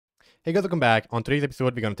Hey guys, welcome back. On today's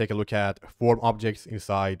episode, we're going to take a look at form objects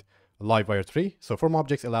inside Livewire 3. So form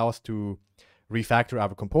objects allow us to refactor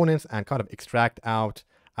our components and kind of extract out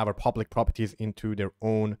our public properties into their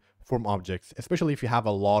own form objects, especially if you have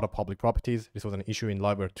a lot of public properties. This was an issue in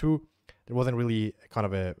Livewire 2. There wasn't really kind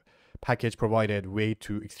of a package provided way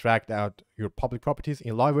to extract out your public properties.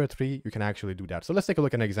 In Livewire 3, you can actually do that. So let's take a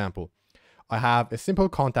look at an example. I have a simple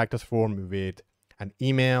contact us form with an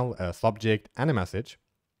email, a subject, and a message.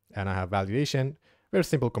 And I have validation, very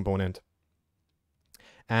simple component.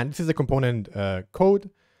 And this is the component code.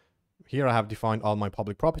 Here I have defined all my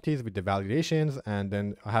public properties with the validations, and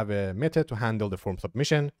then I have a method to handle the form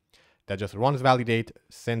submission that just runs validate,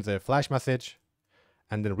 sends a flash message,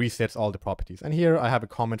 and then resets all the properties. And here I have a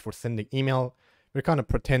comment for sending email. We're kind of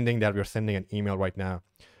pretending that we're sending an email right now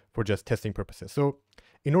for just testing purposes. So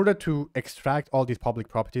in order to extract all these public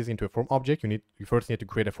properties into a form object, you first need to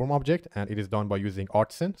create a form object, and it is done by using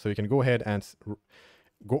artisan. So you can go ahead and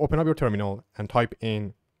go open up your terminal and type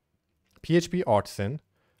in PHP artisan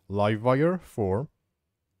livewire form.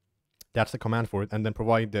 That's the command for it, and then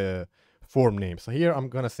provide the form name. So here I'm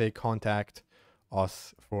gonna say contact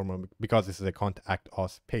us form because this is a contact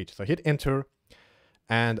us page. So hit enter.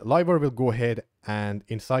 And Livewire will go ahead and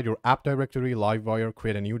inside your app directory, Livewire,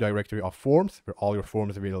 create a new directory of forms where all your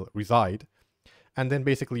forms will reside. And then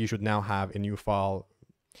basically you should now have a new file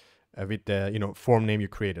with the form name you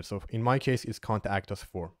created. So in my case, it's contact us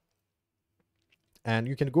form. And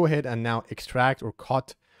you can go ahead and now extract or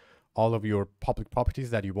cut all of your public properties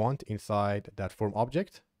that you want inside that form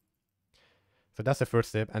object. So that's the first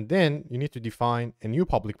step. And then you need to define a new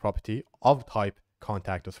public property of type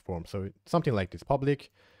contact us form. So something like this: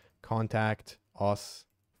 public contact us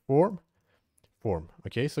form.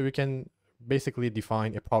 Okay, so we can basically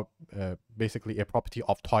define basically a property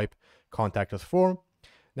of type contact us form.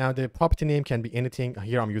 Now the property name can be anything.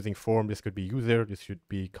 Here I'm using form. This could be user. This should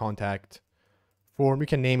be contact form. You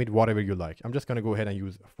can name it whatever you like. I'm just going to go ahead and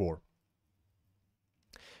use form.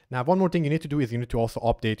 Now one more thing you need to do is you need to also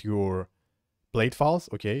update your blade files.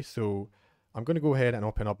 Okay, so I'm going to go ahead and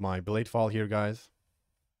open up my blade file here, guys.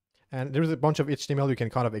 And there's a bunch of HTML. You can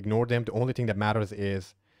kind of ignore them. The only thing that matters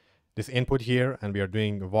is this input here. And we are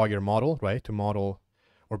doing wire model, right? To model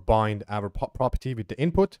or bind our property with the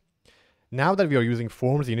input. Now that we are using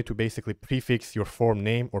forms, you need to basically prefix your form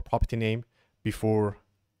name or property name before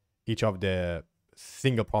each of the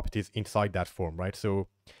single properties inside that form, right? So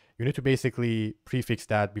you need to basically prefix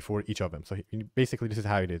that before each of them. So basically this is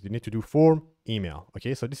how it is. You need to do form email.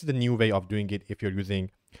 Okay, so this is the new way of doing it if you're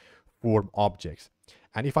using form objects.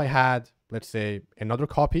 And if I had, let's say, another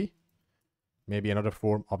copy, maybe another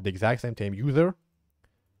form of the exact same thing, user,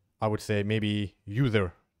 I would say maybe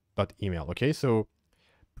user.email. Okay, so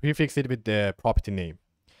prefix it with the property name.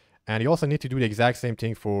 And you also need to do the exact same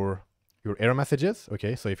thing for your error messages.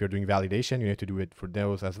 Okay, so if you're doing validation, you need to do it for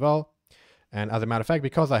those as well. And as a matter of fact,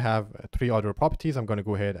 because I have 3 other properties, I'm going to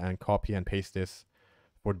go ahead and copy and paste this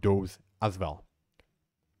for those as well.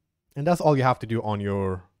 And that's all you have to do on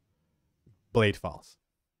your blade files.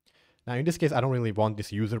 Now, in this case, I don't really want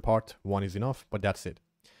this user part. One is enough, but that's it.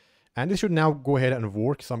 And this should now go ahead and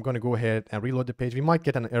work. So I'm going to go ahead and reload the page. We might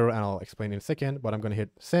get an error, and I'll explain in a second, but I'm going to hit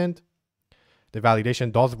send. The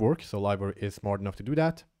validation does work, so Livewire is smart enough to do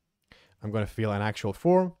that. I'm going to fill an actual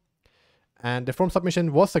form. And the form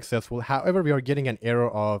submission was successful. However, we are getting an error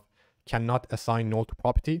of cannot assign null to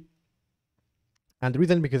property. And the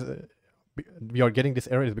reason because we are getting this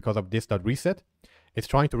error is because of this.reset. It's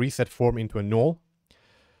trying to reset form into a null.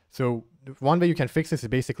 So one way you can fix this is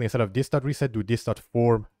basically instead of this.reset, do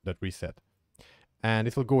this.form.reset. And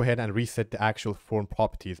this will go ahead and reset the actual form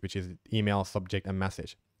properties, which is email, subject, and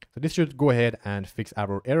message. So this should go ahead and fix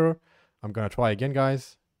our error. I'm going to try again,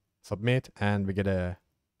 guys. Submit, and we get a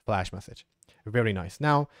flash message. Very nice.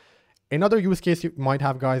 Now, another use case you might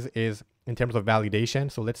have, guys, is in terms of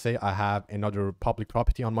validation. So let's say I have another public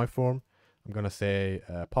property on my form. I'm going to say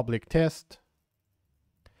public test,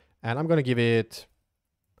 and I'm going to give it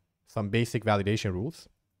some basic validation rules.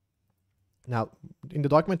 Now, in the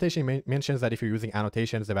documentation, it mentions that if you're using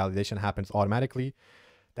annotations, the validation happens automatically.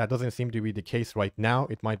 That doesn't seem to be the case right now.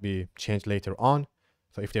 It might be changed later on.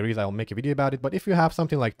 So if there is, I'll make a video about it. But if you have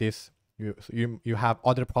something like this, you have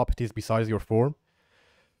other properties besides your form,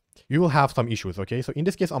 you will have some issues. Okay, so in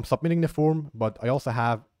this case, I'm submitting the form, but I also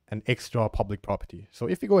have an extra public property. So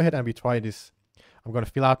if we go ahead and we try this, I'm going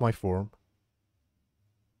to fill out my form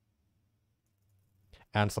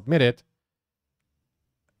and submit it.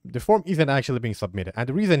 The form isn't actually being submitted, and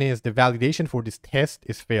the reason is the validation for this test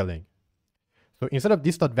is failing. So instead of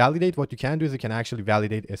this.validate, what you can do is you can actually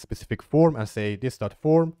validate a specific form and say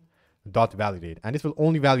this.form dot validate, and this will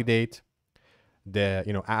only validate the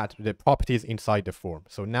add the properties inside the form.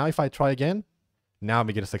 So now if I try again, now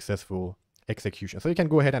we get a successful execution. So you can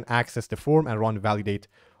go ahead and access the form and run validate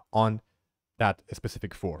on that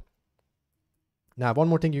specific form. Now, one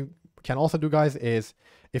more thing you can also do, guys, is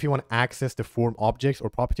if you want to access the form objects or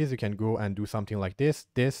properties, you can go and do something like this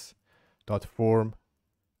dot form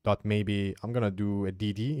dot, maybe I'm gonna do a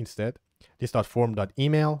dd instead, this dot form dot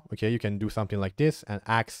email. Okay, you can do something like this and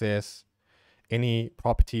access any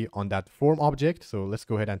property on that form object. So let's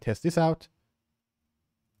go ahead and test this out.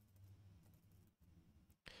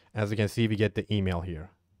 As you can see, we get the email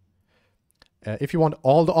here. If you want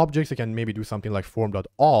all the objects, you can maybe do something like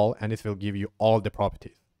form.all, and this will give you all the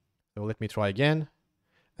properties. So let me try again.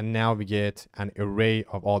 And now we get an array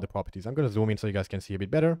of all the properties. I'm going to zoom in so you guys can see a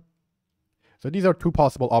bit better. So these are two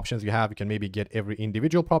possible options you have. You can maybe get every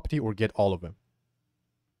individual property or get all of them,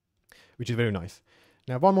 which is very nice.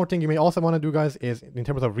 Now, one more thing you may also want to do, guys, is in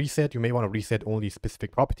terms of reset, you may want to reset only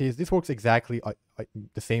specific properties. This works exactly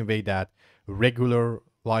the same way that regular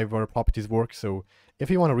Livewire properties work. So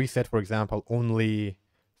if you want to reset, for example, only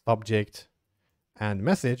subject and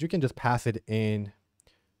message, you can just pass it in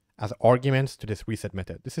as arguments to this reset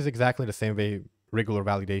method. This is exactly the same way regular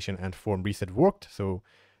validation and form reset worked. So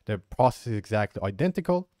the process is exactly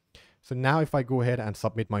identical. So now if I go ahead and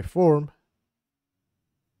submit my form,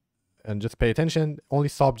 and just pay attention, only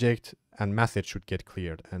subject and message should get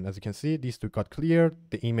cleared. And as you can see, these two got cleared.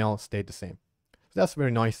 The email stayed the same. So that's very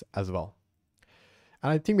nice as well.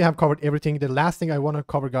 And I think we have covered everything. The last thing I want to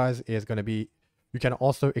cover, guys, is going to be, you can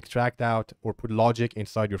also extract out or put logic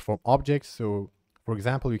inside your form objects. So for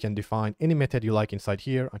example, you can define any method you like inside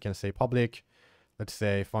here. I can say public, let's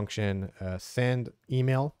say function send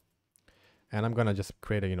email. And I'm going to just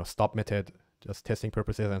create a stop method, just testing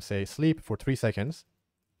purposes, and say sleep for 3 seconds.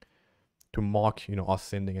 To mock us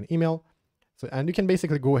sending an email. So, and you can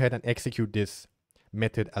basically go ahead and execute this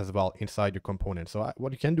method as well inside your component. So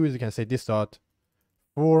what you can do is you can say this dot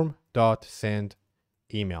form dot send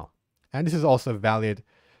email, and this is also valid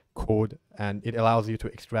code, and it allows you to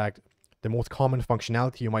extract the most common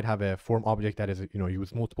functionality. You might have a form object that is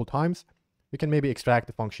used multiple times. You can maybe extract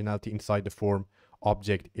the functionality inside the form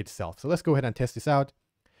object itself. So let's go ahead and test this out.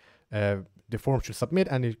 The form should submit,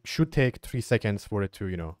 and it should take 3 seconds for it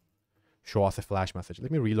to show us a flash message.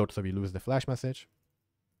 Let me reload so we lose the flash message.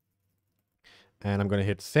 And I'm going to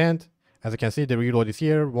hit send. As you can see, the reload is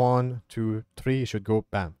here. 1, 2, 3, it should go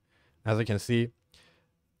bam. As you can see,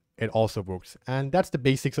 it also works. And that's the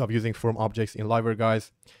basics of using form objects in Livewire,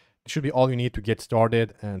 guys. It should be all you need to get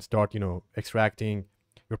started and start, extracting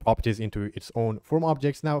your properties into its own form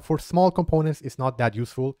objects. Now, for small components, it's not that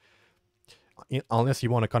useful unless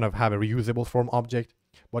you want to kind of have a reusable form object.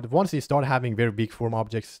 But once you start having very big form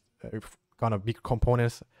objects, kind of big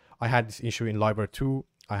components, I had this issue in Livewire 2.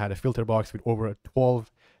 I had a filter box with over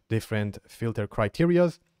 12 different filter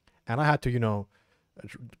criterias, and I had to,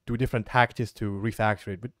 do different tactics to refactor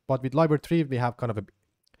it. But with Livewire 3, we have kind of a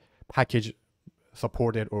package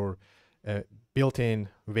supported or built-in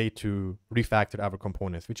way to refactor our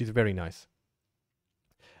components, which is very nice.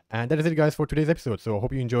 And that is it, guys, for today's episode. So I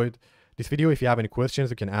hope you enjoyed this video. If you have any questions,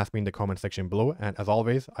 you can ask me in the comment section below. And as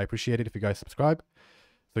always, I appreciate it if you guys subscribe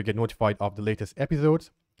so you get notified of the latest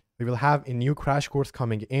episodes. We will have a new crash course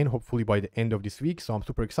coming in, hopefully by the end of this week. So I'm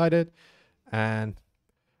super excited. And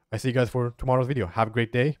I see you guys for tomorrow's video. Have a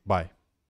great day. Bye.